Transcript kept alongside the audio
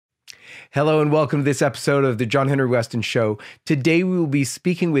Hello and welcome to this episode of the John Henry Weston Show. Today we will be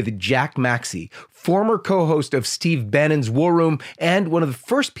speaking with Jack Maxey, former co-host of Steve Bannon's War Room and one of the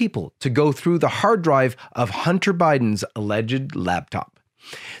first people to go through the hard drive of Hunter Biden's alleged laptop.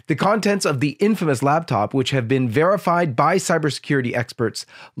 The contents of the infamous laptop, which have been verified by cybersecurity experts,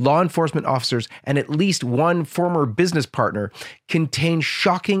 law enforcement officers, and at least one former business partner, contain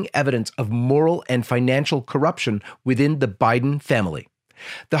shocking evidence of moral and financial corruption within the Biden family.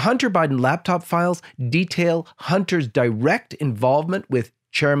 The Hunter Biden laptop files detail Hunter's direct involvement with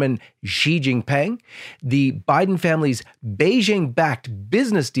Chairman Xi Jinping, the Biden family's Beijing-backed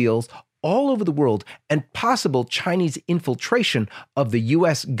business deals all over the world, and possible Chinese infiltration of the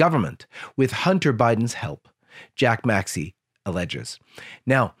U.S. government with Hunter Biden's help, Jack Maxey alleges.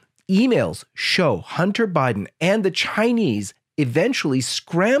 Now, emails show Hunter Biden and the Chinese eventually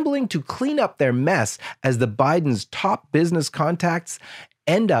scrambling to clean up their mess as the Biden's top business contacts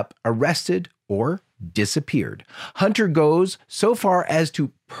end up arrested or disappeared. Hunter goes so far as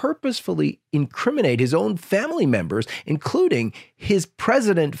to purposefully incriminate his own family members, including his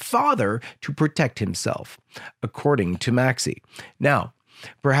president father, to protect himself, according to Maxey. Now,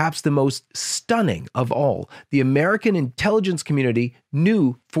 perhaps the most stunning of all, the American intelligence community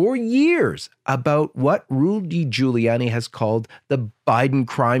knew for years about what Rudy Giuliani has called the Biden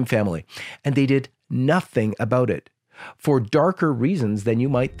crime family, and they did nothing about it, for darker reasons than you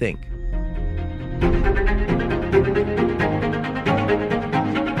might think.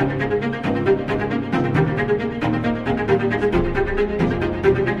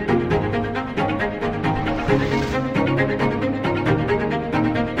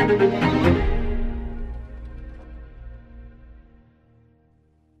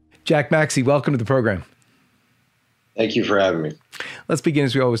 Jack Maxey, welcome to the program. Thank you for having me. Let's begin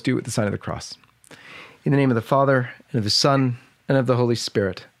as we always do with the sign of the cross. In the name of the Father, and of the Son, and of the Holy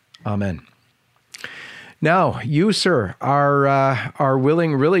Spirit. Amen. Now, you, sir, are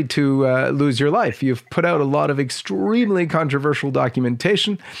willing really to lose your life. You've put out a lot of extremely controversial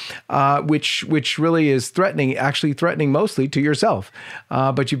documentation, which really is threatening mostly to yourself.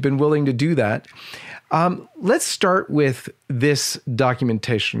 But you've been willing to do that. Let's start with this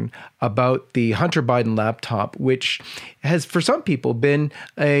documentation about the Hunter Biden laptop, which has, for some people, been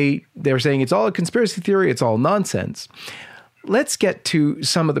they're saying it's all a conspiracy theory, it's all nonsense. Let's get to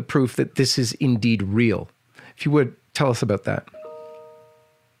some of the proof that this is indeed real. If you would, tell us about that.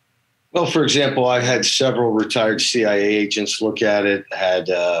 Well, for example, I had several retired CIA agents look at it, had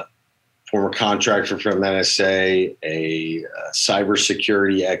a former contractor from NSA,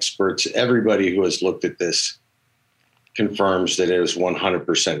 cybersecurity experts. Everybody who has looked at this confirms that it was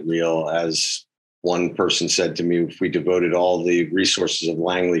 100% real. As one person said to me, if we devoted all the resources of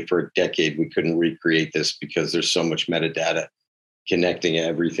Langley for a decade, we couldn't recreate this because there's so much metadata connecting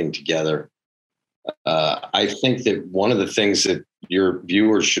everything together. I think that one of the things that your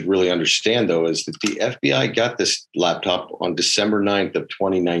viewers should really understand, though, is that the FBI got this laptop on December 9th of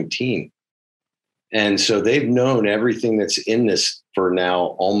 2019. And so they've known everything that's in this for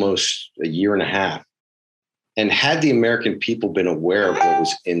now almost a year and a half. And had the American people been aware of what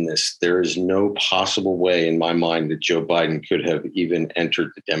was in this, there is no possible way in my mind that Joe Biden could have even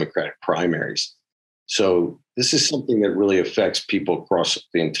entered the Democratic primaries. So this is something that really affects people across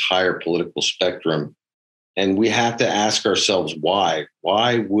the entire political spectrum. And we have to ask ourselves why.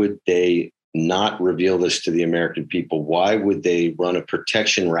 Why would they not reveal this to the American people? Why would they run a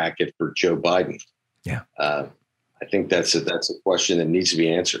protection racket for Joe Biden? Yeah, I think that's a question that needs to be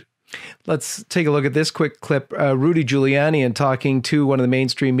answered. Let's take a look at this quick clip. Rudy Giuliani, in talking to one of the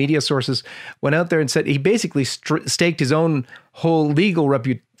mainstream media sources, went out there and said he basically staked his own whole legal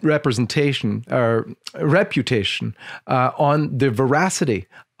reputation on the veracity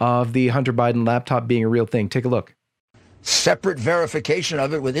of the Hunter Biden laptop being a real thing. Take a look. Separate verification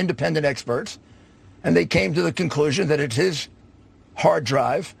of it with independent experts, and they came to the conclusion that it's his hard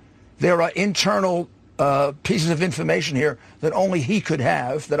drive. There are internal pieces of information here that only he could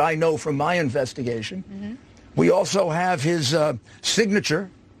have, that I know from my investigation. Mm-hmm. We also have his signature,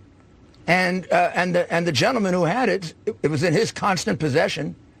 and the gentleman who had it, it was in his constant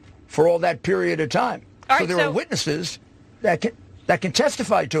possession for all that period of time. So there are witnesses that can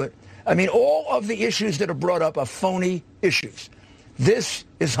testify to it. I mean, all of the issues that are brought up are phony issues. This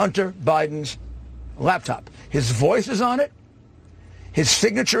is Hunter Biden's laptop. His voice is on it. His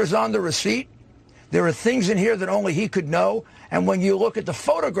signature is on the receipt. There are things in here that only he could know. And when you look at the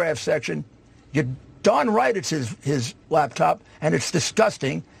photograph section, you're darn right it's his laptop, and it's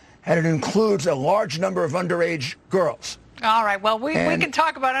disgusting, and it includes a large number of underage girls. All right. Well, we can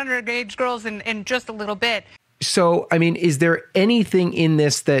talk about underage girls in just a little bit. So, I mean, is there anything in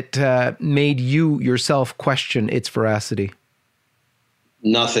this that made you yourself question its veracity?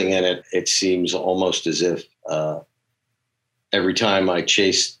 Nothing in it. It seems almost as if every time I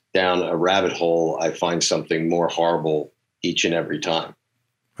chase down a rabbit hole, I find something more horrible each and every time.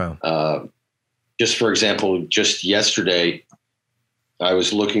 Wow. Just for example, just yesterday, I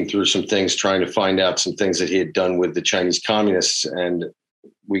was looking through some things, trying to find out some things that he had done with the Chinese communists. And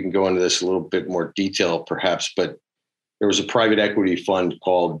we can go into this a little bit more detail, perhaps, but there was a private equity fund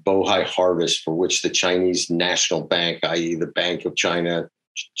called Bohai Harvest, for which the Chinese National Bank, i.e. the Bank of China,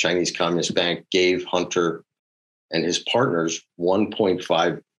 Chinese Communist Bank, gave Hunter and his partners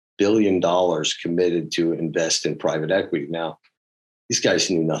 $1.5 billion committed to invest in private equity. Now, these guys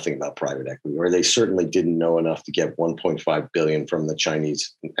knew nothing about private equity, or they certainly didn't know enough to get $1.5 billion from the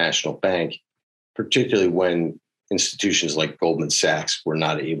Chinese National Bank, particularly when institutions like Goldman Sachs were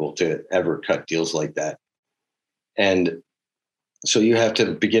not able to ever cut deals like that. And so you have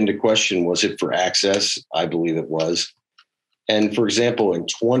to begin to question, was it for access? I believe it was. And for example, in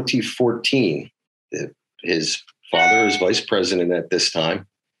 2014, his father is vice president at this time,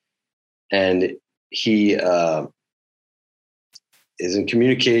 and he is in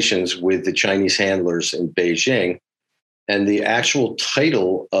communications with the Chinese handlers in Beijing. And the actual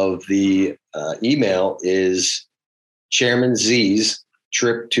title of the email is Chairman Xi's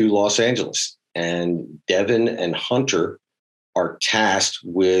trip to Los Angeles. And Devin and Hunter are tasked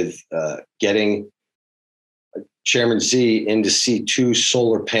with getting Chairman Xi in to see two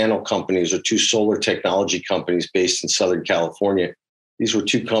solar panel companies, or two solar technology companies based in Southern California. These were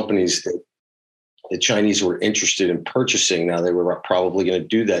two companies that the Chinese were interested in purchasing. Now, they were probably going to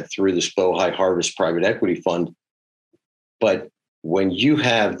do that through this Bohai Harvest private equity fund. But when you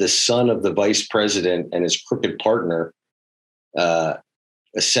have the son of the vice president and his crooked partner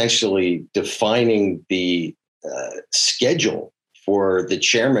essentially defining the schedule for the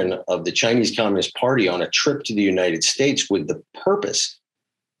chairman of the Chinese Communist Party on a trip to the United States with the purpose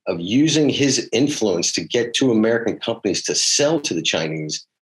of using his influence to get two American companies to sell to the Chinese,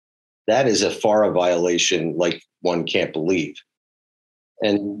 that is a FARA violation like one can't believe.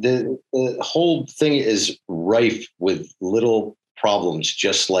 And the whole thing is rife with little problems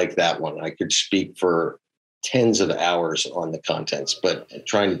just like that one. I could speak for tens of hours on the contents, but I'm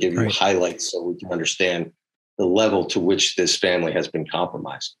trying to give you highlights so we can understand the level to which this family has been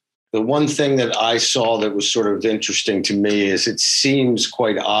compromised. The one thing that I saw that was sort of interesting to me is it seems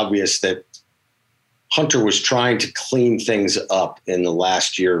quite obvious that Hunter was trying to clean things up in the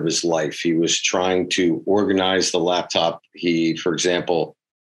last year of his life. He was trying to organize the laptop. He, for example,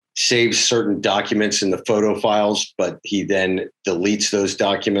 saves certain documents in the photo files, but he then deletes those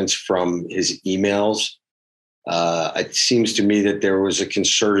documents from his emails. It seems to me that there was a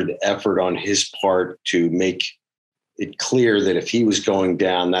concerted effort on his part to make it clear that if he was going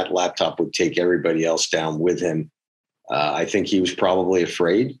down, that laptop would take everybody else down with him. I think he was probably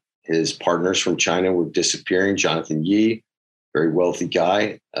afraid. His partners from China were disappearing. Jonathan Yi, very wealthy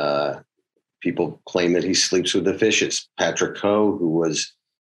guy. People claim that he sleeps with the fishes. Patrick Ho, who was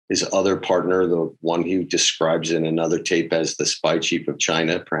his other partner, the one he describes in another tape as the spy chief of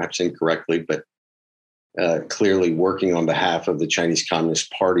China, perhaps incorrectly, but clearly working on behalf of the Chinese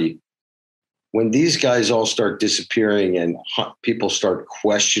Communist Party. When these guys all start disappearing and people start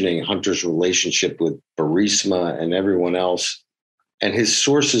questioning Hunter's relationship with Burisma and everyone else, and his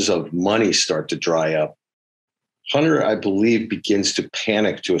sources of money start to dry up, Hunter, I believe, begins to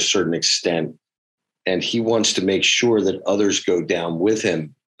panic to a certain extent, and he wants to make sure that others go down with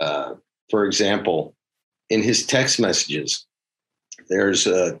him. For example, in his text messages, there's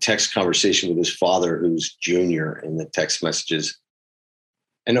a text conversation with his father, who's junior in the text messages.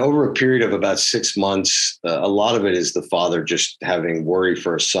 And over a period of about 6 months, a lot of it is the father just having worry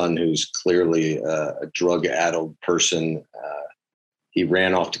for a son who's clearly a drug-addled person. He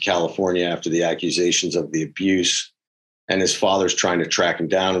ran off to California after the accusations of the abuse, and his father's trying to track him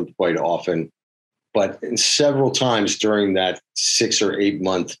down quite often. But in several times during that 6 or 8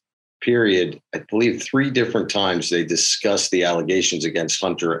 month period, I believe 3 different times they discussed the allegations against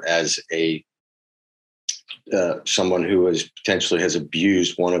Hunter as someone who potentially has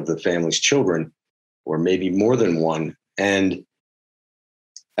abused one of the family's children, or maybe more than one. And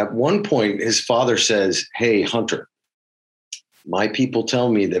at one point, his father says, "Hey, Hunter, my people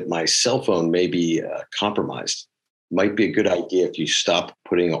tell me that my cell phone may be compromised. Might be a good idea if you stop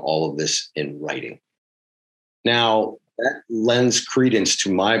putting all of this in writing." Now, that lends credence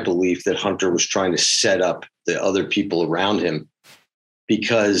to my belief that Hunter was trying to set up the other people around him.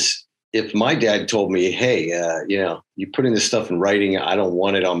 Because if my dad told me, "Hey, you put in this stuff in writing, I don't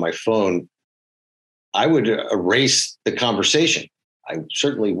want it on my phone," I would erase the conversation. I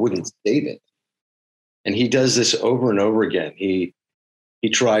certainly wouldn't state it. And he does this over and over again. He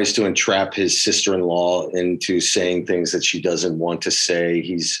tries to entrap his sister-in-law into saying things that she doesn't want to say.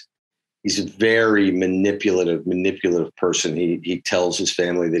 He's a very manipulative person. He tells his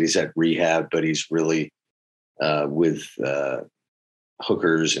family that he's at rehab, but he's really with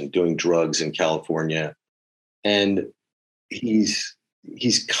hookers and doing drugs in California. And he's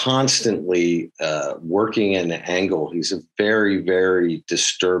constantly working at an angle. He's a very, very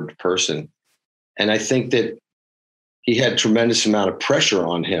disturbed person. And I think that he had tremendous amount of pressure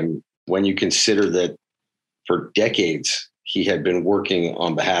on him when you consider that for decades, he had been working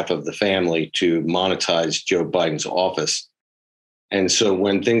on behalf of the family to monetize Joe Biden's office. And so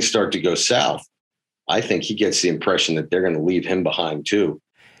when things start to go south, I think he gets the impression that they're going to leave him behind too.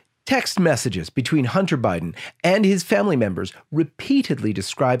 Text messages between Hunter Biden and his family members repeatedly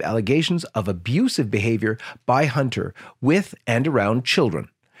describe allegations of abusive behavior by Hunter with and around children.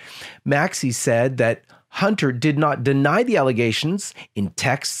 Maxey said that Hunter did not deny the allegations in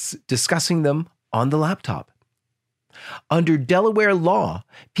texts discussing them on the laptop. Under Delaware law,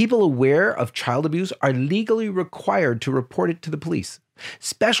 people aware of child abuse are legally required to report it to the police.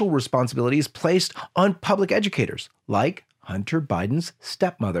 Special responsibility is placed on public educators, like Hunter Biden's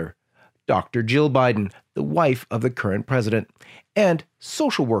stepmother, Dr. Jill Biden, the wife of the current president, and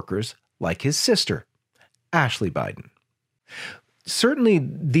social workers like his sister, Ashley Biden. Certainly,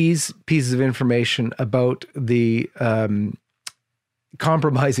 these pieces of information about the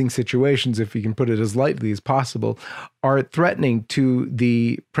compromising situations, if we can put it as lightly as possible, are threatening to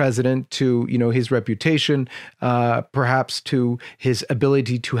the president, to his reputation, perhaps to his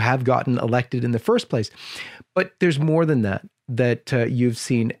ability to have gotten elected in the first place. But there's more than that you've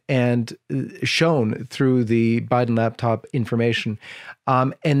seen and shown through the Biden laptop information.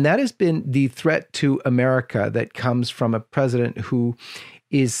 And that has been the threat to America that comes from a president who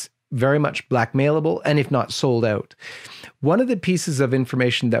is very much blackmailable and if not sold out. One of the pieces of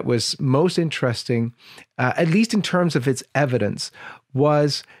information that was most interesting, at least in terms of its evidence,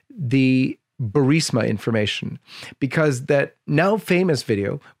 was the Burisma information, because that now famous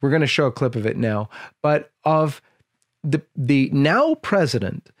video, we're going to show a clip of it now, but of the now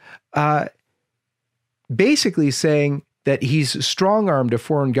president basically saying that he's strong-armed a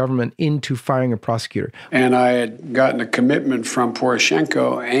foreign government into firing a prosecutor. And I had gotten a commitment from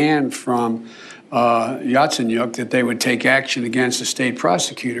Poroshenko and from Yatsenyuk that they would take action against the state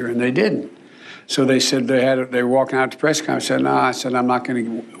prosecutor, and they didn't. So they said they were walking out to press conference. I said, no, I'm not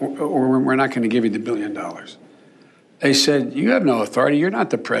going to, or we're not going to give you the $1 billion. They said, you have no authority. You're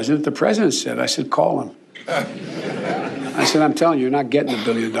not the president. The president said. I said, call him. I said, I'm telling you, you're not getting the $1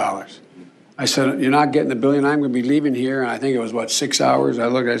 billion. I said, you're not getting the $1 billion. I'm going to be leaving here. And I think it was, 6 hours?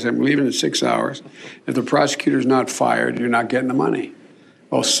 I said, I'm leaving in 6 hours. If the prosecutor's not fired, you're not getting the money.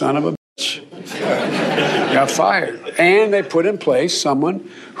 Well, son of a bitch. Got fired. And they put in place someone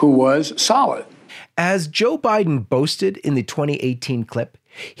who was solid. As Joe Biden boasted in the 2018 clip,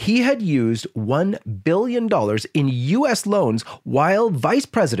 he had used $1 billion in U.S. loans while vice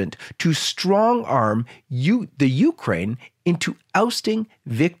president to strong-arm the Ukraine into ousting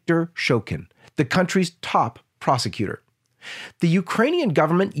Viktor Shokin, the country's top prosecutor. The Ukrainian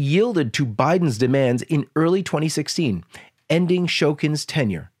government yielded to Biden's demands in early 2016, ending Shokin's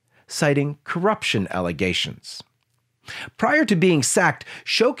tenure, citing corruption allegations. Prior to being sacked,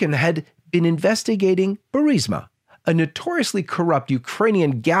 Shokin had been investigating Burisma, a notoriously corrupt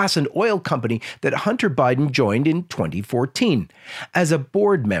Ukrainian gas and oil company that Hunter Biden joined in 2014 as a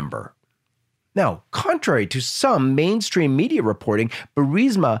board member. Now, contrary to some mainstream media reporting,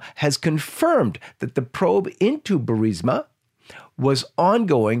 Burisma has confirmed that the probe into Burisma was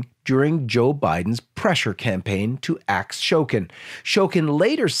ongoing during Joe Biden's pressure campaign to axe Shokin. Shokin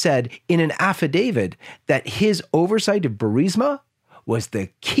later said in an affidavit that his oversight of Burisma was the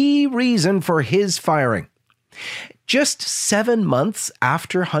key reason for his firing. Just 7 months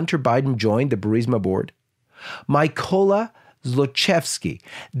after Hunter Biden joined the Burisma board, Mykola Zlochevsky,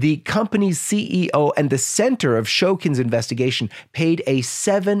 the company's CEO and the center of Shokin's investigation, paid a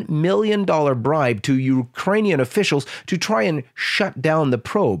 $7 million bribe to Ukrainian officials to try and shut down the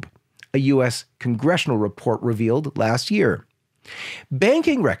probe, a U.S. congressional report revealed last year.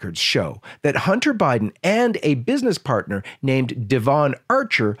 Banking records show that Hunter Biden and a business partner named Devon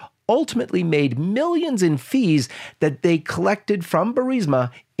Archer ultimately made millions in fees that they collected from Burisma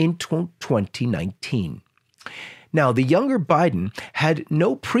in 2019. Now, the younger Biden had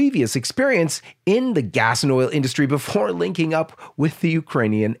no previous experience in the gas and oil industry before linking up with the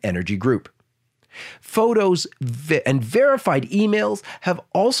Ukrainian energy group. Photos and verified emails have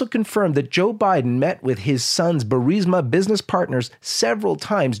also confirmed that Joe Biden met with his son's Burisma business partners several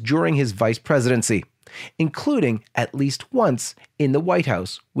times during his vice presidency, including at least once in the White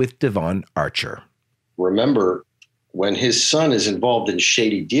House with Devon Archer. Remember, when his son is involved in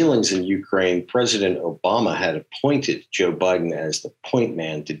shady dealings in Ukraine, President Obama had appointed Joe Biden as the point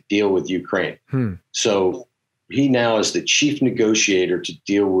man to deal with Ukraine. So he now is the chief negotiator to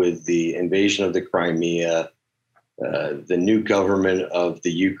deal with the invasion of the Crimea, the new government of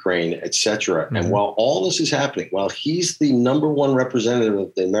the Ukraine, etc. And while all this is happening, while he's the number one representative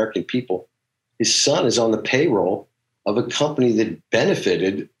of the American people, his son is on the payroll of a company that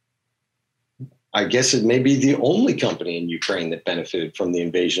benefited. I guess it may be the only company in Ukraine that benefited from the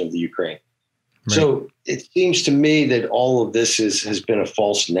invasion of the Ukraine. Right. So it seems to me that all of this has been a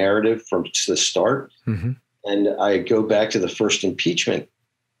false narrative from the start. And I go back to the first impeachment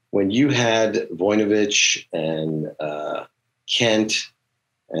when you had Voinovich and Kent,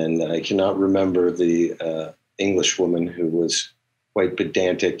 and I cannot remember the English woman who was quite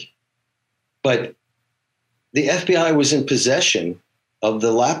pedantic, but the FBI was in possession of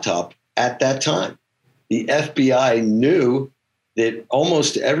the laptop at that time. The FBI knew that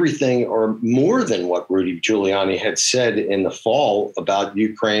almost everything or more than what Rudy Giuliani had said in the fall about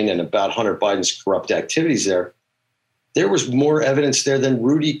Ukraine and about Hunter Biden's corrupt activities there was more evidence there than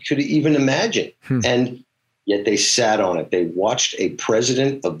Rudy could even imagine. And yet they sat on it. They watched a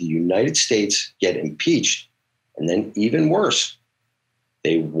president of the United States get impeached. And then even worse,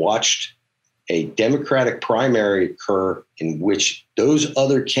 they watched a Democratic primary occur in which those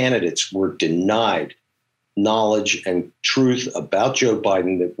other candidates were denied knowledge and truth about Joe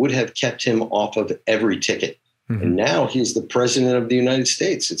Biden that would have kept him off of every ticket. And now he's the president of the United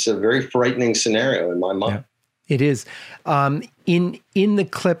States. It's a very frightening scenario in my mind. Yeah, it is. In the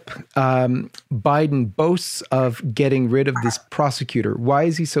clip, Biden boasts of getting rid of this prosecutor. Why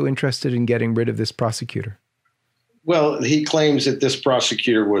is he so interested in getting rid of this prosecutor? Well, he claims that this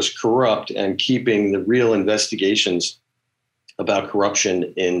prosecutor was corrupt and keeping the real investigations about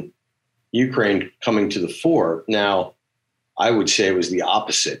corruption in Ukraine coming to the fore. Now, I would say it was the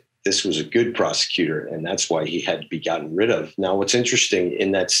opposite. This was a good prosecutor, and that's why he had to be gotten rid of. Now, what's interesting,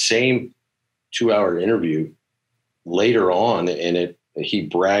 in that same 2-hour interview, later on in it, he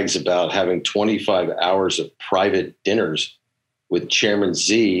brags about having 25 hours of private dinners with Chairman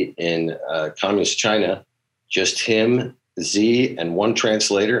Xi in Communist China. Just him, Z, and one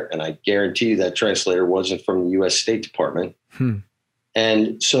translator. And I guarantee you that translator wasn't from the U.S. State Department.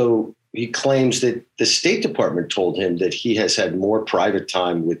 And so he claims that the State Department told him that he has had more private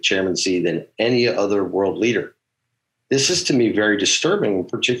time with Chairman Xi than any other world leader. This is, to me, very disturbing,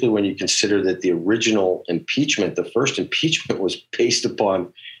 particularly when you consider that the original impeachment, the first impeachment, was based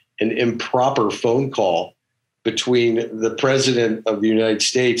upon an improper phone call between the president of the United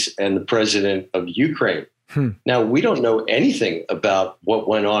States and the president of Ukraine. Now, we don't know anything about what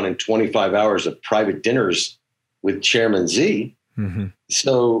went on in 25 hours of private dinners with Chairman Xi.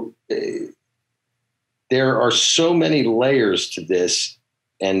 So there are so many layers to this.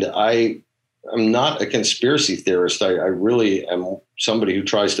 And I'm not a conspiracy theorist. I really am somebody who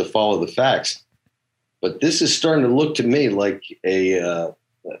tries to follow the facts. But this is starting to look to me like a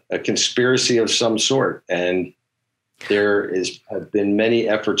conspiracy of some sort. And there have been many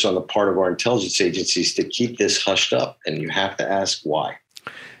efforts on the part of our intelligence agencies to keep this hushed up, and you have to ask why.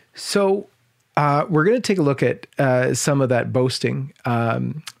 So we're going to take a look at some of that boasting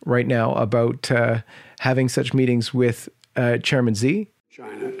right now about having such meetings with Chairman Xi.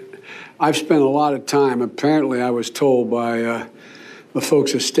 China. I've spent a lot of time. Apparently, I was told by the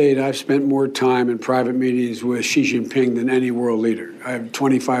folks of state I've spent more time in private meetings with Xi Jinping than any world leader. I have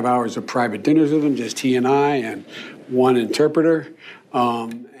 25 hours of private dinners with him, just he and I, and one interpreter.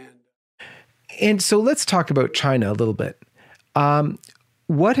 And so let's talk about China a little bit.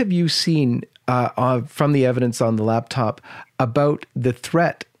 What have you seen from the evidence on the laptop about the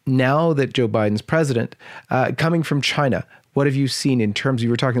threat now that Joe Biden's president coming from China? What have you seen in terms, you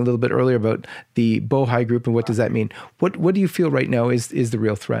were talking a little bit earlier about the Bohai Group and what does that mean? What do you feel right now is the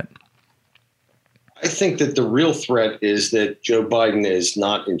real threat? I think that the real threat is that Joe Biden is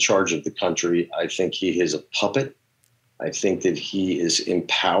not in charge of the country. I think he is a puppet. I think that he is in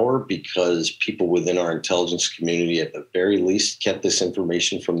power because people within our intelligence community, at the very least, kept this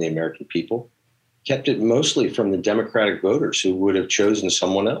information from the American people, kept it mostly from the Democratic voters who would have chosen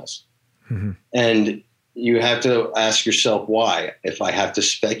someone else. And you have to ask yourself why. If I have to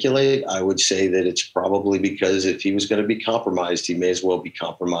speculate, I would say that it's probably because if he was going to be compromised, he may as well be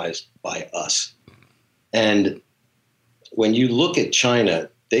compromised by us. And when you look at China,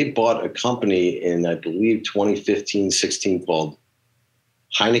 they bought a company in, I believe, 2015, 16 called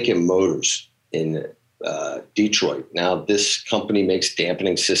Heineken Motors in Detroit. Now, this company makes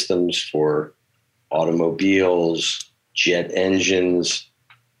dampening systems for automobiles, jet engines,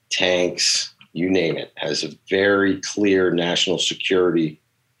 tanks, you name it. Has a very clear national security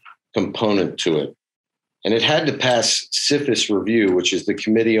component to it. And it had to pass CFIUS review, which is the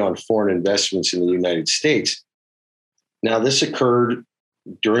Committee on Foreign Investments in the United States. Now, this occurred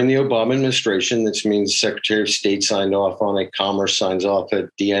during the Obama administration. This means Secretary of State signed off on it, Commerce signs off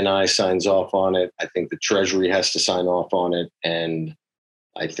it, DNI signs off on it. I think the Treasury has to sign off on it, and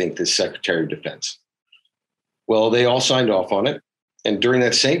I think the Secretary of Defense. Well, they all signed off on it. And during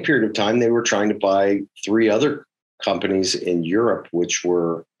that same period of time, they were trying to buy 3 other companies in Europe, which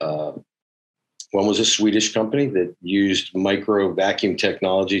were, one was a Swedish company that used micro vacuum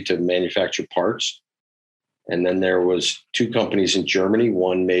technology to manufacture parts. And then there was 2 companies in Germany.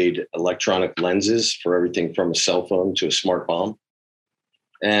 One made electronic lenses for everything from a cell phone to a smart bomb.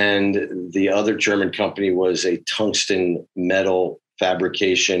 And the other German company was a tungsten metal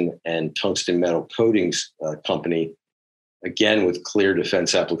fabrication and tungsten metal coatings company, again, with clear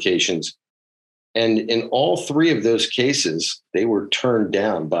defense applications. And in all 3 of those cases, they were turned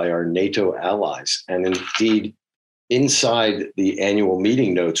down by our NATO allies. And indeed, inside the annual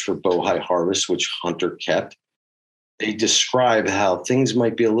meeting notes for Bohai Harvest, which Hunter kept, they describe how things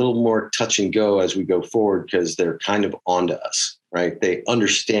might be a little more touch and go as we go forward because they're kind of onto us, right? They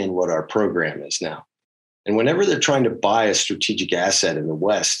understand what our program is now. And whenever they're trying to buy a strategic asset in the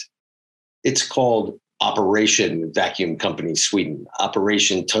West, it's called Operation Vacuum Company Sweden,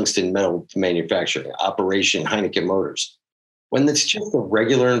 Operation Tungsten Metal Manufacturing, Operation Heineken Motors. When it's just a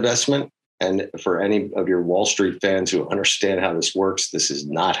regular investment, and for any of your Wall Street fans who understand how this works, this is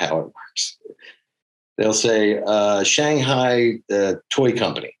not how it works. They'll say, Shanghai Toy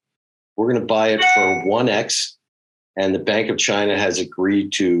Company, we're going to buy it for 1x, and the Bank of China has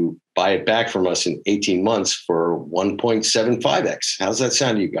agreed to buy it back from us in 18 months for 1.75x. How's that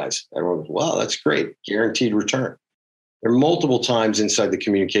sound to you guys? Everyone goes, wow, that's great. Guaranteed return. There are multiple times inside the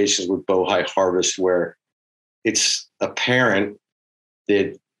communications with Bohai Harvest where it's apparent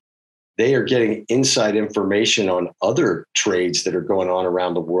that they are getting inside information on other trades that are going on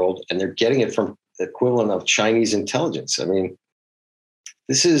around the world, and they're getting it from the equivalent of Chinese intelligence. I mean,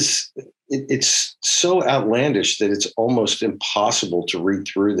 it's so outlandish that it's almost impossible to read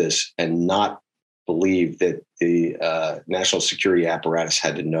through this and not believe that the national security apparatus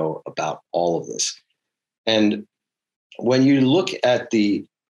had to know about all of this. And when you look at the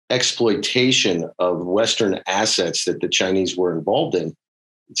exploitation of Western assets that the Chinese were involved in,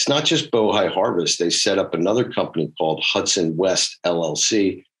 it's not just Bohai Harvest. They set up another company called Hudson West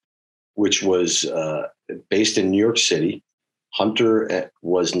LLC, which was based in New York City. Hunter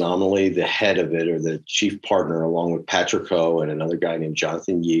was nominally the head of it, or the chief partner, along with Patrick Ho and another guy named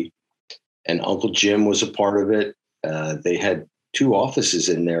Jonathan Yee. And Uncle Jim was a part of it. They had 2 offices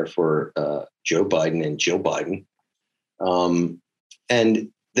in there for Joe Biden and Jill Biden.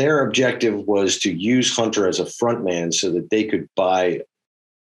 And their objective was to use Hunter as a front man so that they could buy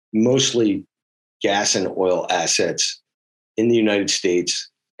mostly gas and oil assets in the United States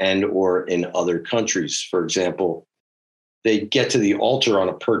and or in other countries. For example, they get to the altar on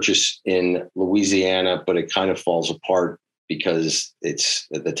a purchase in Louisiana, but it kind of falls apart because the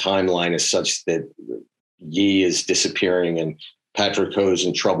timeline is such that Yee is disappearing and Patrick Ho's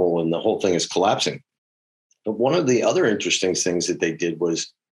in trouble and the whole thing is collapsing. But one of the other interesting things that they did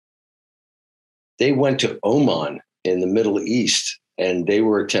was they went to Oman in the Middle East, and they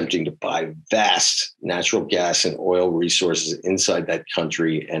were attempting to buy vast natural gas and oil resources inside that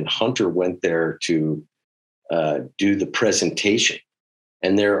country. And Hunter went there to do the presentation.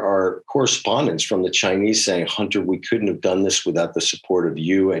 And there are correspondents from the Chinese saying, Hunter, we couldn't have done this without the support of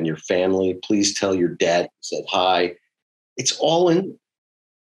you and your family. Please tell your dad he said hi. It's all in.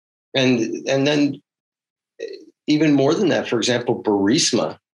 And then even more than that, for example,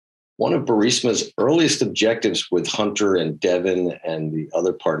 Burisma, one of Burisma's earliest objectives with Hunter and Devin and the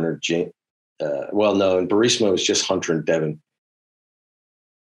other partner, in Burisma it was just Hunter and Devin,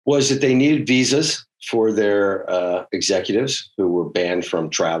 was that they needed visas for their executives who were banned from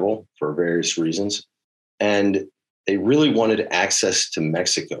travel for various reasons. And they really wanted access to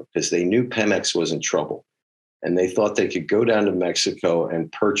Mexico because they knew Pemex was in trouble. And they thought they could go down to Mexico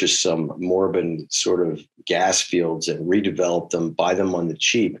and purchase some morbid sort of gas fields and redevelop them, buy them on the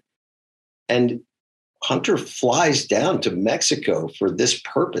cheap. And Hunter flies down to Mexico for this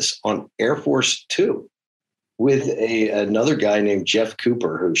purpose on Air Force Two with another guy named Jeff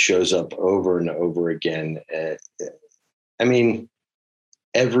Cooper, who shows up over and over again. I mean,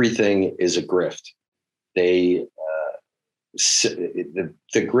 everything is a grift. They the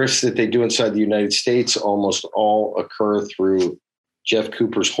grifts that they do inside the United States almost all occur through Jeff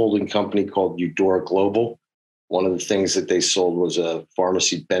Cooper's holding company called Eudora Global. One of the things that they sold was a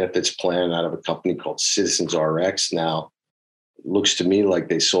pharmacy benefits plan out of a company called Citizens RX. Now, it looks to me like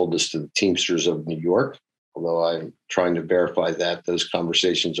they sold this to the Teamsters of New York, although I'm trying to verify that. Those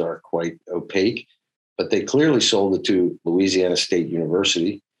conversations are quite opaque. But they clearly sold it to Louisiana State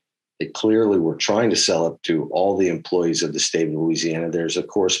University. They clearly were trying to sell it to all the employees of the state of Louisiana. There's a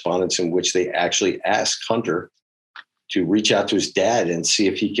correspondence in which they actually asked Hunter to reach out to his dad and see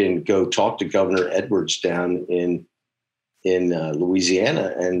if he can go talk to Governor Edwards down in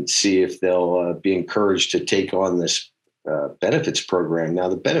Louisiana and see if they'll be encouraged to take on this benefits program. Now,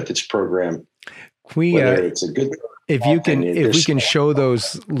 the benefits program, whether it's a good if we can show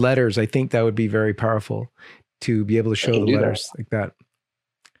those letters, I think that would be very powerful to be able to show the letters like that.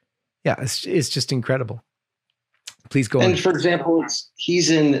 Yeah, it's just incredible. Please go on. And for example, he's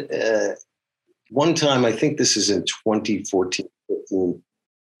in one time, I think this is in 2014, 15,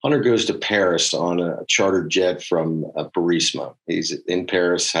 Hunter goes to Paris on a chartered jet from Burisma. He's in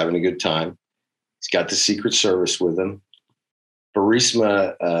Paris having a good time. He's got the Secret Service with him.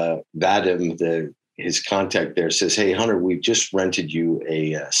 Burisma, Vadim, his contact there, says, "Hey, Hunter, we've just rented you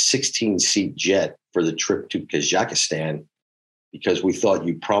a 16-seat jet for the trip to Kazakhstan because we thought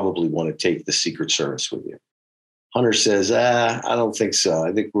you probably want to take the Secret Service with you." Hunter says, I don't think so.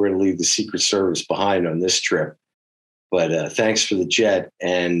 I think we're going to leave the Secret Service behind on this trip. But thanks for the jet.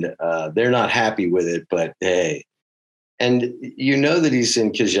 And they're not happy with it, but hey. And you know that he's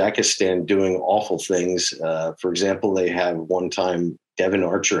in Kazakhstan doing awful things. For example, they have one time, Devon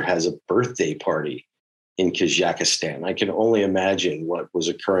Archer has a birthday party in Kazakhstan. I can only imagine what was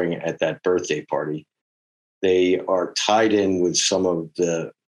occurring at that birthday party. They are tied in with some of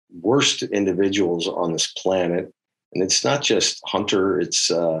the worst individuals on this planet. And it's not just Hunter, it's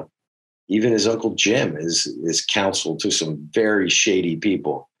even his Uncle Jim is counsel to some very shady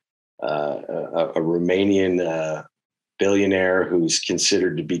people. A Romanian billionaire who's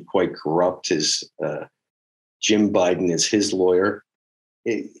considered to be quite corrupt. Jim Biden is his lawyer.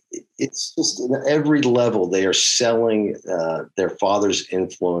 It's just at every level they are selling their father's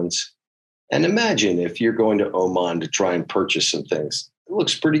influence. And imagine if you're going to Oman to try and purchase some things. It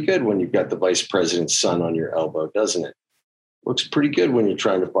looks pretty good when you've got the vice president's son on your elbow, doesn't it? Looks pretty good when you're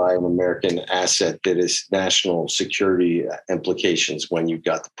trying to buy an American asset that is national security implications when you've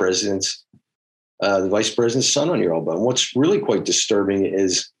got the vice president's son on your elbow. And what's really quite disturbing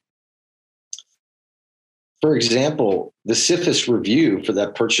is, for example, the CFIUS review for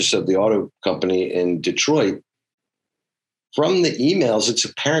that purchase of the auto company in Detroit. From the emails, it's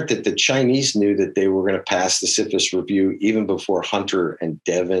apparent that the Chinese knew that they were going to pass the CFIUS review even before Hunter and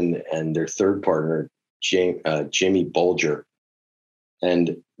Devon and their third partner, Jimmy Bulger.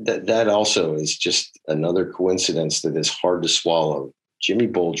 And that also is just another coincidence that is hard to swallow. Jimmy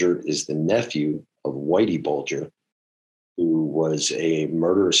Bulger is the nephew of Whitey Bulger, who was a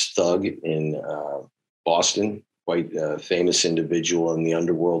murderous thug in Boston, quite a famous individual in the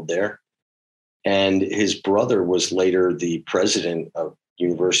underworld there. And his brother was later the president of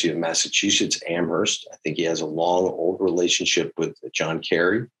University of Massachusetts, Amherst. I think he has a long, old relationship with John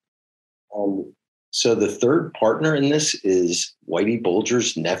Kerry. So the third partner in this is Whitey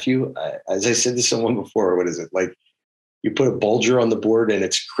Bulger's nephew. As I said to someone before, what is it? Like you put a Bulger on the board and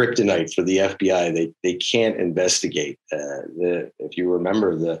it's kryptonite for the FBI. They can't investigate. If you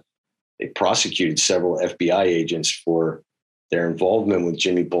remember, they prosecuted several FBI agents for their involvement with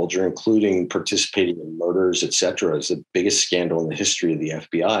Jimmy Bulger, including participating in murders, et cetera, is the biggest scandal in the history of the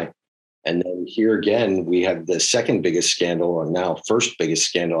FBI. And then here again, we have the second biggest scandal, and now first biggest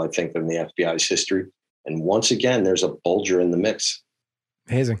scandal, I think, in the FBI's history. And once again, there's a Bulger in the mix.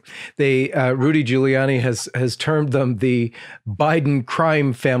 Amazing. Rudy Giuliani has termed them the Biden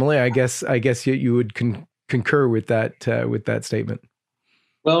crime family. I guess you would concur with that statement.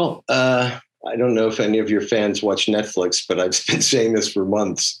 Well, I don't know if any of your fans watch Netflix, but I've been saying this for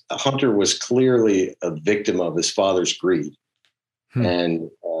months. Hunter was clearly a victim of his father's greed. And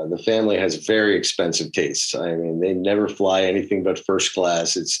the family has very expensive tastes. I mean, they never fly anything but first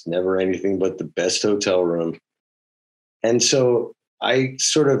class. It's never anything but the best hotel room. And so I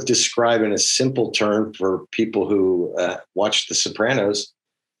sort of describe in a simple term for people who watch The Sopranos,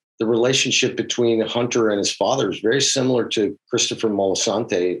 the relationship between Hunter and his father is very similar to Christopher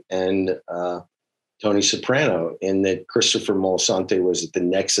Moltisanti and Tony Soprano, in that Christopher Moltisanti was at the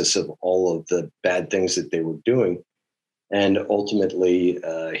nexus of all of the bad things that they were doing. And ultimately,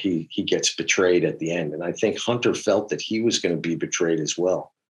 he gets betrayed at the end. And I think Hunter felt that he was going to be betrayed as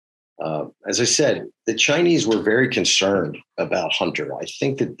well. As I said, the Chinese were very concerned about Hunter. I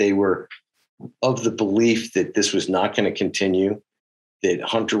think that they were of the belief that this was not going to continue, that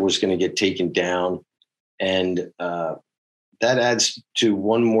Hunter was going to get taken down. And that adds to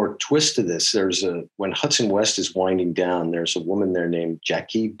one more twist to this. When Hudson West is winding down, there's a woman there named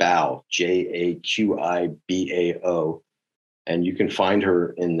Jackie Bao, Jaqibao, and you can find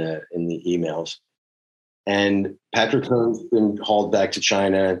her in the emails. And Patrick Ho's been hauled back to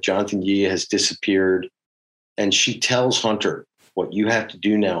China. Jonathan Yi has disappeared. And she tells Hunter, what you have to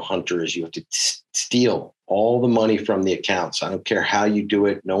do now, Hunter, is you have to steal all the money from the accounts. I don't care how you do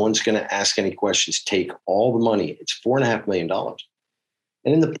it. No one's going to ask any questions. Take all the money. It's $4.5 million.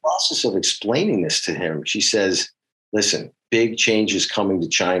 And in the process of explaining this to him, she says, listen, big change is coming to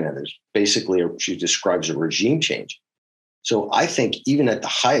China. There's basically, she describes a regime change. So I think even at the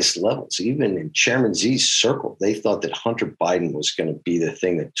highest levels, even in Chairman Xi's circle, they thought that Hunter Biden was going to be the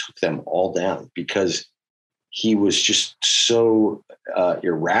thing that took them all down, because he was just so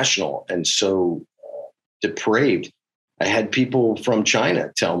irrational and so depraved. I had people from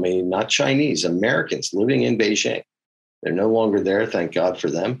China tell me, not Chinese, Americans living in Beijing. They're no longer there, thank God for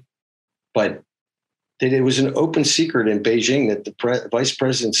them. But that it was an open secret in Beijing that the vice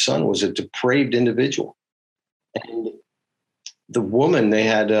president's son was a depraved individual. And the woman, they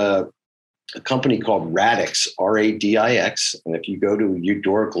had a company called Radix, Radix. And if you go to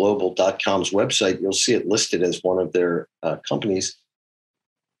EudoraGlobal.com's website, you'll see it listed as one of their companies.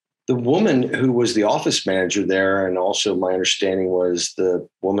 The woman who was the office manager there, and also my understanding was the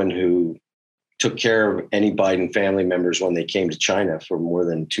woman who took care of any Biden family members when they came to China for more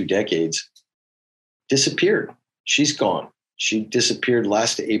than 2 decades, disappeared. She's gone. She disappeared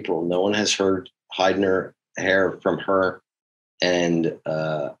last April. No one has heard hiding her hair from her. And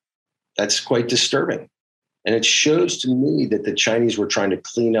that's quite disturbing. And it shows to me that the Chinese were trying to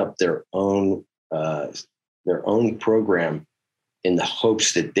clean up their own program in the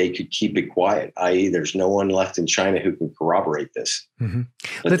hopes that they could keep it quiet, i.e. there's no one left in China who can corroborate this. Mm-hmm.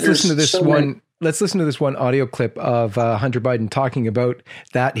 Let's listen to this one audio clip of Hunter Biden talking about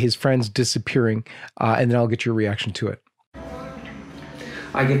that, his friends disappearing, and then I'll get your reaction to it.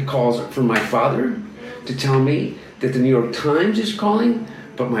 I get calls from my father to tell me that the New York Times is calling,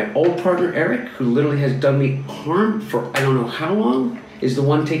 but my old partner, Eric, who literally has done me harm for I don't know how long, is the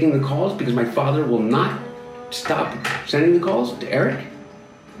one taking the calls because my father will not stop sending the calls to Eric.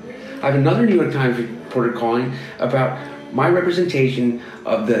 I have another New York Times reporter calling about my representation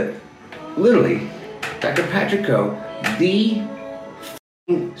of literally, Dr. Patrick Ho, the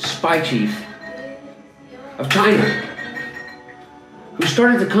spy chief of China, who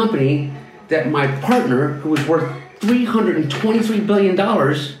started the company that my partner, who was worth $323 billion,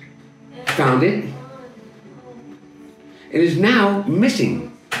 founded, and is now missing.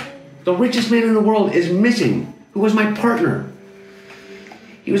 The richest man in the world is missing, who was my partner.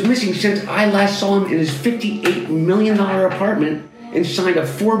 He was missing since I last saw him in his $58 million apartment and signed a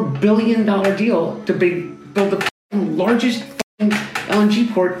 $4 billion deal to build the largest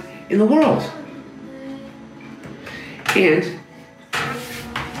LNG port in the world. And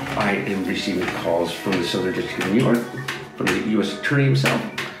I am receiving calls from the Southern District of New York, from the U.S. Attorney himself.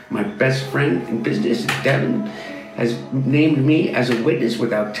 My best friend in business, Devin, has named me as a witness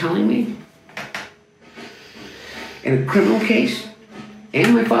without telling me in a criminal case,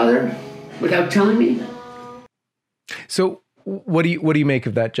 and my father without telling me. So what do you make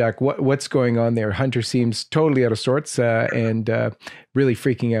of that, Jack? What's going on there? Hunter seems totally out of sorts and really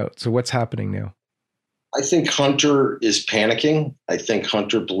freaking out. So what's happening now? I think Hunter is panicking. I think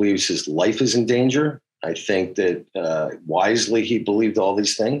Hunter believes his life is in danger. I think that wisely he believed all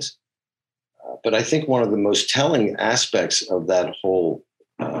these things. But I think one of the most telling aspects of that whole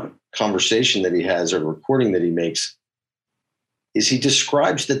conversation that he has, or recording that he makes, is he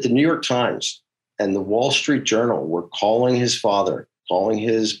describes that the New York Times and the Wall Street Journal were calling his father, calling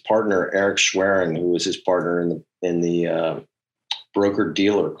his partner, Eric Schwerin, who was his partner in the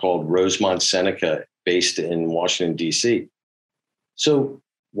broker-dealer called Rosemont Seneca, based in Washington, D.C. So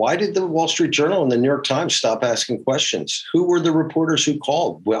why did the Wall Street Journal and the New York Times stop asking questions? Who were the reporters who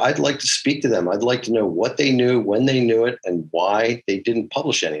called? Well, I'd like to speak to them. I'd like to know what they knew, when they knew it, and why they didn't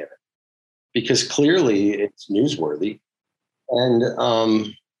publish any of it. Because clearly it's newsworthy.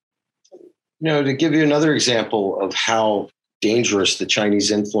 And, to give you another example of how dangerous the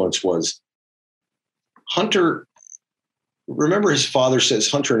Chinese influence was, Hunter, remember his father says,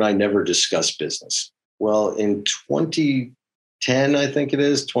 Hunter and I never discuss business. Well, in 2010, I think it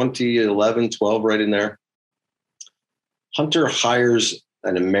is, 2011, 12, right in there, Hunter hires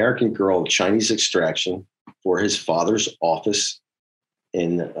an American girl of Chinese extraction for his father's office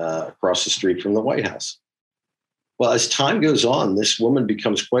in across the street from the White House. Well, as time goes on, this woman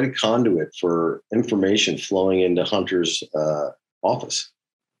becomes quite a conduit for information flowing into Hunter's office.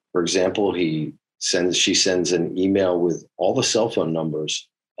 For example, she sends an email with all the cell phone numbers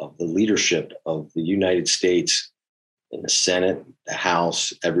of the leadership of the United States in the Senate, the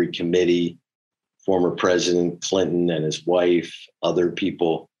House, every committee, former President Clinton and his wife, other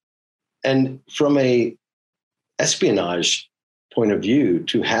people. And from a espionage point of view,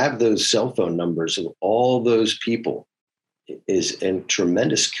 to have those cell phone numbers of all those people is a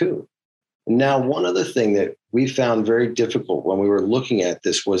tremendous coup. Now, one other thing that we found very difficult when we were looking at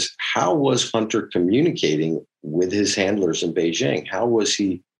this was, how was Hunter communicating with his handlers in Beijing? How was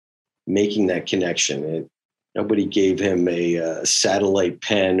he making that connection? Nobody gave him a satellite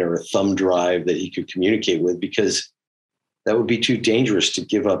pen or a thumb drive that he could communicate with, because that would be too dangerous to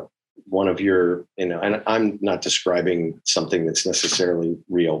give up one of your, and I'm not describing something that's necessarily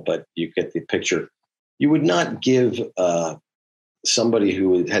real, but you get the picture. You would not give somebody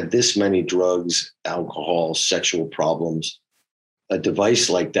who had this many drugs, alcohol, sexual problems, a device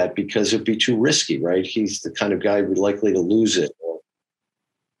like that, because it'd be too risky, right? He's the kind of guy who's likely to lose it.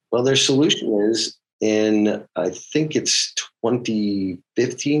 Well, their solution is, in, I think it's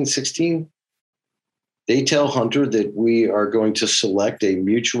 2015, 16, they tell Hunter that we are going to select a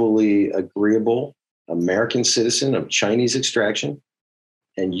mutually agreeable American citizen of Chinese extraction,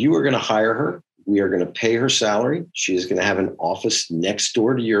 and you are going to hire her. We are going to pay her salary. She is going to have an office next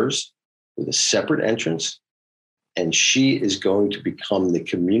door to yours with a separate entrance, and she is going to become the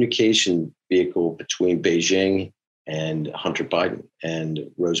communication vehicle between Beijing and Hunter Biden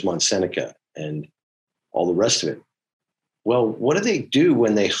and Rosemont Seneca and all the rest of it. Well, what do they do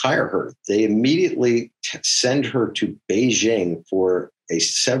when they hire her? They immediately send her to Beijing for a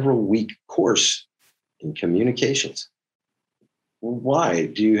several-week course in communications. Why?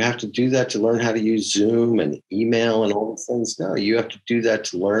 Do you have to do that to learn how to use Zoom and email and all these things? No, you have to do that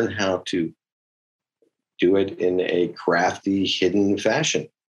to learn how to do it in a crafty, hidden fashion.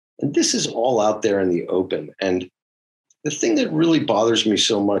 And this is all out there in the open. And the thing that really bothers me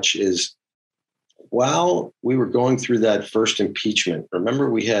so much is, while we were going through that first impeachment, remember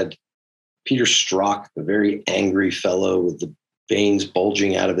we had Peter Strzok, the very angry fellow with the veins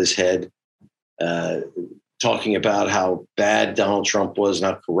bulging out of his head, talking about how bad Donald Trump was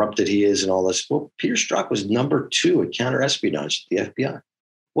and how corrupted he is and all this. Well, Peter Strzok was number 2 at counterespionage at the FBI.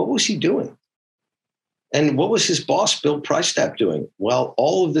 What was he doing? And what was his boss, Bill Priestap, doing? Well,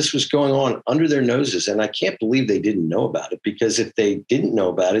 all of this was going on under their noses, and I can't believe they didn't know about it, because if they didn't know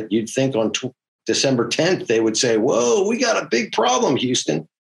about it, you'd think on December 10th, they would say, whoa, we got a big problem, Houston.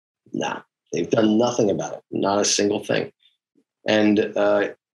 Nah, they've done nothing about it, not a single thing. And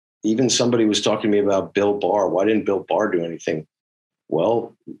even somebody was talking to me about Bill Barr. Why didn't Bill Barr do anything?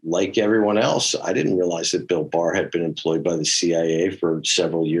 Well, like everyone else, I didn't realize that Bill Barr had been employed by the CIA for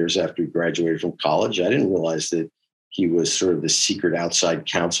several years after he graduated from college. I didn't realize that he was sort of the secret outside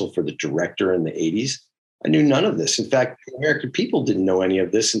counsel for the director in the 80s. I knew none of this. In fact, the American people didn't know any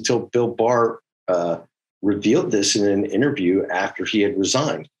of this until Bill Barr revealed this in an interview after he had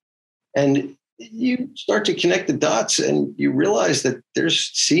resigned. And you start to connect the dots and you realize that there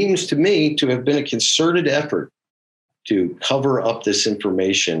seems to me to have been a concerted effort to cover up this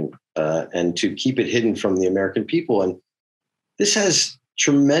information and to keep it hidden from the American people. And this has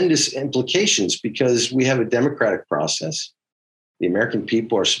tremendous implications because we have a democratic process. The American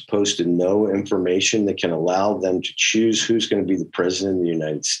people are supposed to know information that can allow them to choose who's going to be the president of the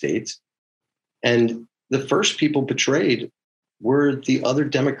United States. And the first people betrayed were the other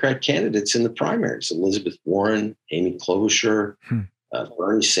Democrat candidates in the primaries: Elizabeth Warren, Amy Klobuchar,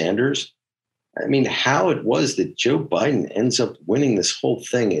 Bernie Sanders. I mean, how it was that Joe Biden ends up winning this whole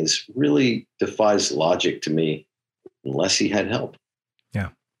thing is really defies logic to me, unless he had help. Yeah.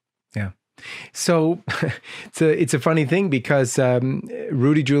 Yeah. So it's a funny thing because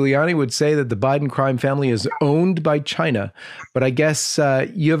Rudy Giuliani would say that the Biden crime family is owned by China. But I guess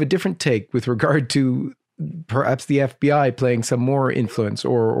you have a different take with regard to perhaps the FBI playing some more influence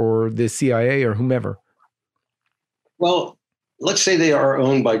or the CIA or whomever. Well, let's say they are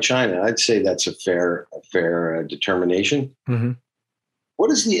owned by China. I'd say that's a fair determination. Mm-hmm. What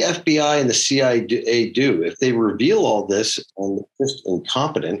does the FBI and the CIA do? If they reveal all this and they're just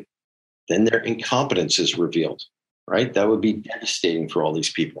incompetent, then their incompetence is revealed, right? That would be devastating for all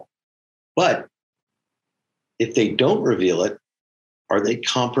these people. But if they don't reveal it, are they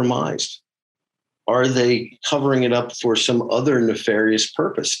compromised? are they covering it up for some other nefarious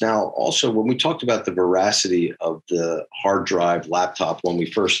purpose? Now, also, when we talked about the veracity of the hard drive laptop when we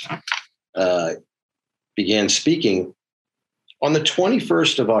first began speaking, on the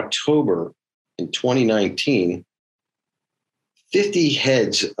 21st of October in 2019, 50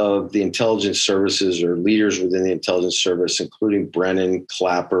 heads of the intelligence services or leaders within the intelligence service, including Brennan,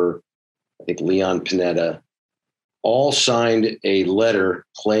 Clapper, I think Leon Panetta, all signed a letter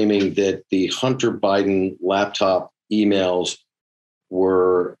claiming that the Hunter Biden laptop emails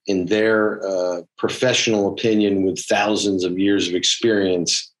were, in their professional opinion, with thousands of years of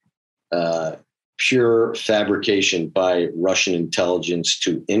experience, pure fabrication by Russian intelligence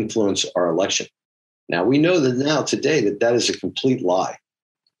to influence our election. Now, we know that now today that is a complete lie.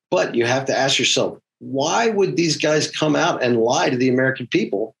 But you have to ask yourself, why would these guys come out and lie to the American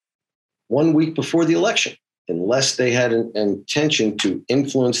people 1 week before the election, unless they had an intention to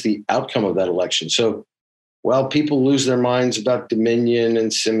influence the outcome of that election? So while people lose their minds about Dominion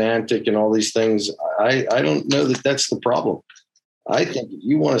and semantic and all these things, I don't know that that's the problem. I think if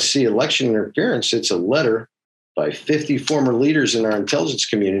you want to see election interference, it's a letter by 50 former leaders in our intelligence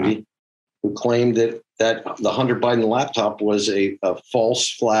community who claimed that the Hunter Biden laptop was a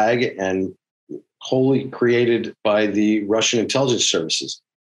false flag and wholly created by the Russian intelligence services.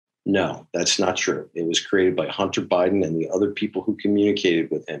 No, that's not true. It was created by Hunter Biden and the other people who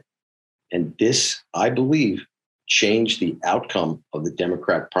communicated with him. And this, I believe, changed the outcome of the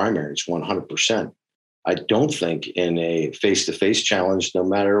Democrat primaries 100%. I don't think in a face-to-face challenge, no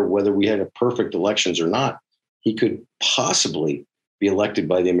matter whether we had a perfect elections or not, he could possibly be elected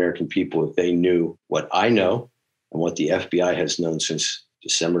by the American people if they knew what I know and what the FBI has known since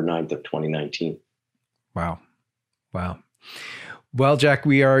December 9th of 2019. Wow. Well, Jack,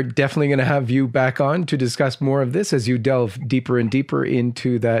 we are definitely going to have you back on to discuss more of this as you delve deeper and deeper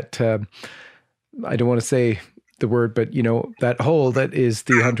into that, I don't want to say the word, but that hole that is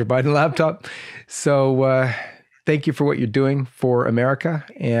the Hunter Biden laptop. So thank you for what you're doing for America,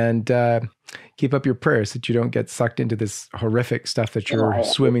 and keep up your prayers that you don't get sucked into this horrific stuff that you're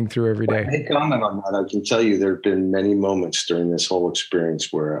swimming through every day. I comment on that. I can tell you there have been many moments during this whole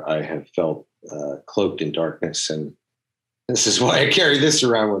experience where I have felt cloaked in darkness, and this is why I carry this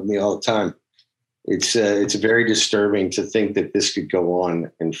around with me all the time. It's very disturbing to think that this could go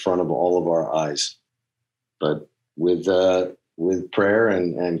on in front of all of our eyes. But with prayer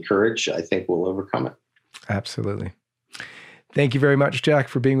and courage, I think we'll overcome it. Absolutely. Thank you very much, Jack,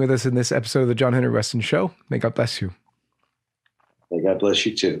 for being with us in this episode of the John Henry Weston Show. May God bless you. May God bless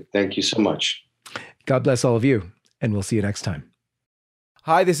you too. Thank you so much. God bless all of you, and we'll see you next time.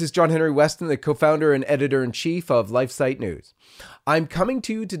 Hi, this is John Henry Weston, the co-founder and editor-in-chief of LifeSite News. I'm coming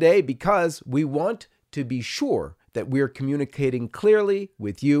to you today because we want to be sure that we're communicating clearly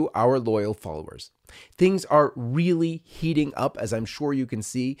with you, our loyal followers. Things are really heating up, as I'm sure you can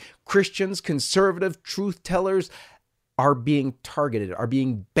see. Christians, conservative truth tellers are being targeted, are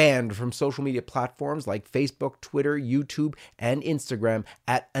being banned from social media platforms like Facebook, Twitter, YouTube, and Instagram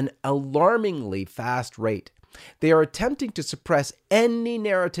at an alarmingly fast rate. They are attempting to suppress any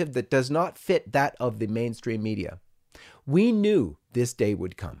narrative that does not fit that of the mainstream media. We knew this day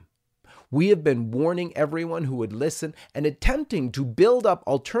would come. We have been warning everyone who would listen and attempting to build up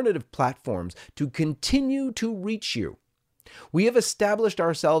alternative platforms to continue to reach you. We have established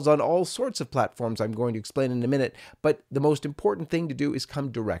ourselves on all sorts of platforms I'm going to explain in a minute, but the most important thing to do is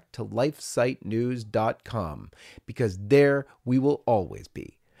come direct to lifesitenews.com, because there we will always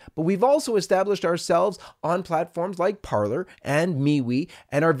be. But we've also established ourselves on platforms like Parler and MeWe,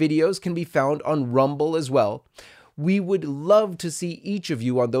 and our videos can be found on Rumble as well. We would love to see each of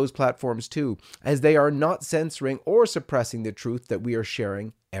you on those platforms too, as they are not censoring or suppressing the truth that we are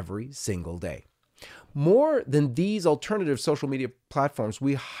sharing every single day. More than these alternative social media platforms,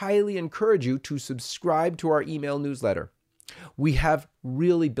 we highly encourage you to subscribe to our email newsletter. We have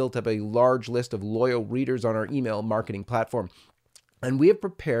really built up a large list of loyal readers on our email marketing platform, and we have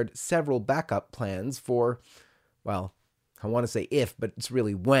prepared several backup plans for, well, I want to say if, but it's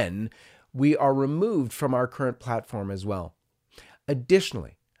really when, we are removed from our current platform as well.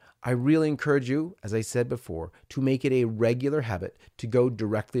 Additionally, I really encourage you, as I said before, to make it a regular habit to go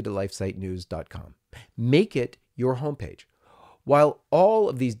directly to lifesitenews.com. Make it your homepage. While all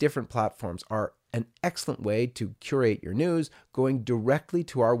of these different platforms are an excellent way to curate your news, going directly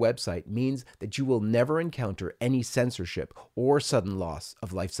to our website means that you will never encounter any censorship or sudden loss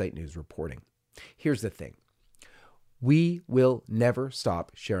of LifeSite News reporting. Here's the thing. We will never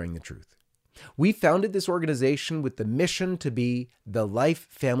stop sharing the truth. We founded this organization with the mission to be the life,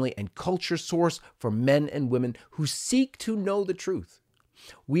 family, and culture source for men and women who seek to know the truth.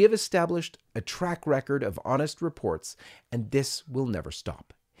 We have established a track record of honest reports, and this will never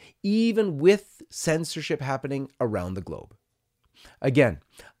stop, even with censorship happening around the globe. Again,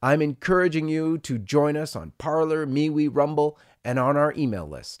 I'm encouraging you to join us on Parler, MeWe, Rumble, and on our email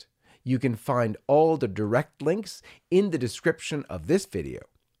list. You can find all the direct links in the description of this video.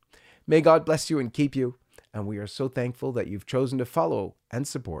 May God bless you and keep you, and we are so thankful that you've chosen to follow and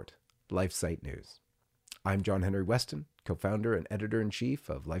support LifeSite News. I'm John Henry Weston, co-founder and editor-in-chief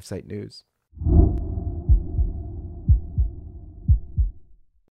of LifeSite News.